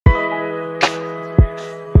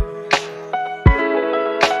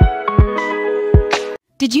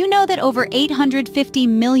Did you know that over 850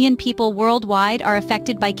 million people worldwide are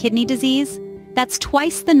affected by kidney disease? That's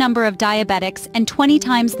twice the number of diabetics and 20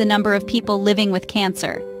 times the number of people living with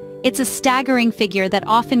cancer. It's a staggering figure that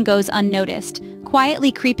often goes unnoticed,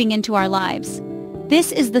 quietly creeping into our lives.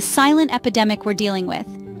 This is the silent epidemic we're dealing with,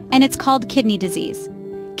 and it's called kidney disease.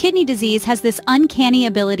 Kidney disease has this uncanny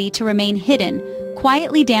ability to remain hidden,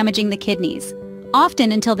 quietly damaging the kidneys,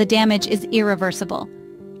 often until the damage is irreversible.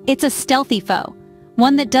 It's a stealthy foe,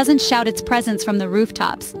 one that doesn't shout its presence from the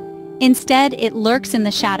rooftops. Instead, it lurks in the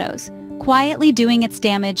shadows, quietly doing its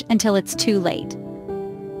damage until it's too late.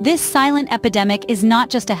 This silent epidemic is not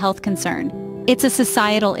just a health concern. It's a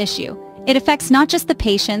societal issue. It affects not just the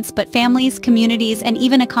patients, but families, communities, and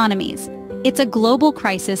even economies. It's a global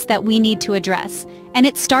crisis that we need to address, and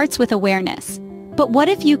it starts with awareness. But what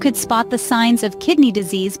if you could spot the signs of kidney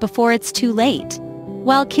disease before it's too late?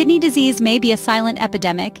 While kidney disease may be a silent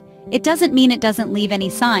epidemic, it doesn't mean it doesn't leave any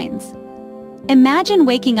signs. Imagine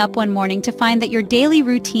waking up one morning to find that your daily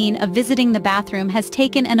routine of visiting the bathroom has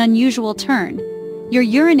taken an unusual turn. You're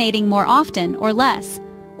urinating more often or less,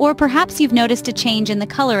 or perhaps you've noticed a change in the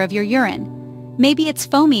color of your urine. Maybe it's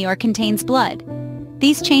foamy or contains blood.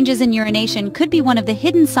 These changes in urination could be one of the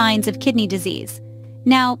hidden signs of kidney disease.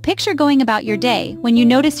 Now, picture going about your day when you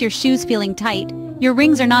notice your shoes feeling tight, your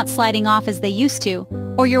rings are not sliding off as they used to,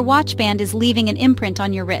 or your watch band is leaving an imprint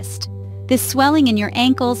on your wrist. This swelling in your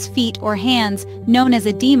ankles, feet, or hands, known as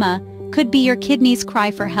edema, could be your kidneys'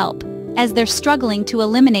 cry for help, as they're struggling to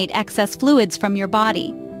eliminate excess fluids from your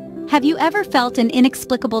body. Have you ever felt an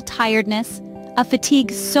inexplicable tiredness, a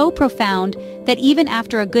fatigue so profound that even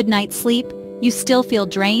after a good night's sleep, you still feel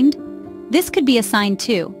drained? This could be a sign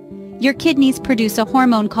too. Your kidneys produce a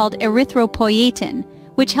hormone called erythropoietin,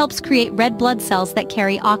 which helps create red blood cells that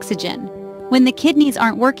carry oxygen. When the kidneys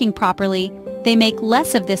aren't working properly, they make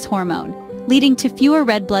less of this hormone, leading to fewer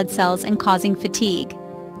red blood cells and causing fatigue.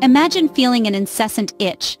 Imagine feeling an incessant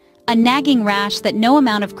itch, a nagging rash that no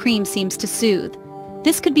amount of cream seems to soothe.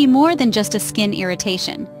 This could be more than just a skin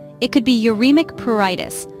irritation. It could be uremic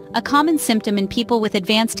pruritus, a common symptom in people with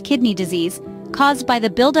advanced kidney disease caused by the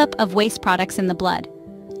buildup of waste products in the blood.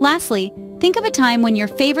 Lastly, think of a time when your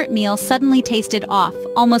favorite meal suddenly tasted off,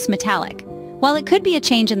 almost metallic. While it could be a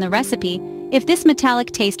change in the recipe, if this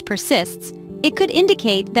metallic taste persists, it could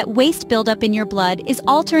indicate that waste buildup in your blood is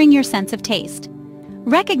altering your sense of taste.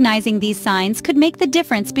 Recognizing these signs could make the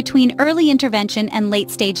difference between early intervention and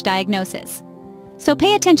late-stage diagnosis. So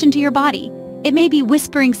pay attention to your body. It may be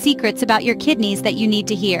whispering secrets about your kidneys that you need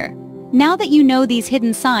to hear. Now that you know these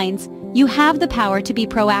hidden signs, you have the power to be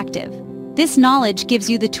proactive. This knowledge gives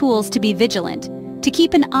you the tools to be vigilant, to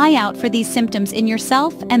keep an eye out for these symptoms in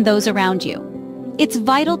yourself and those around you. It's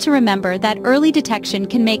vital to remember that early detection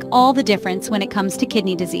can make all the difference when it comes to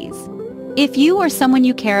kidney disease. If you or someone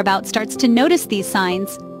you care about starts to notice these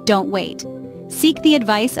signs, don't wait. Seek the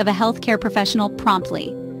advice of a healthcare professional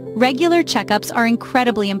promptly. Regular checkups are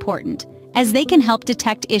incredibly important, as they can help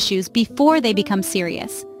detect issues before they become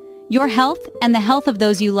serious. Your health and the health of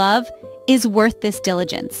those you love is worth this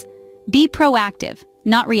diligence. Be proactive,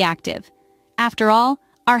 not reactive. After all,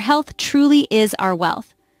 our health truly is our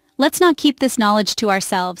wealth. Let's not keep this knowledge to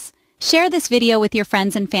ourselves. Share this video with your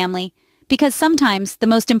friends and family, because sometimes the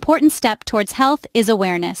most important step towards health is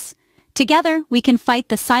awareness. Together, we can fight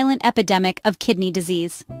the silent epidemic of kidney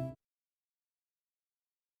disease.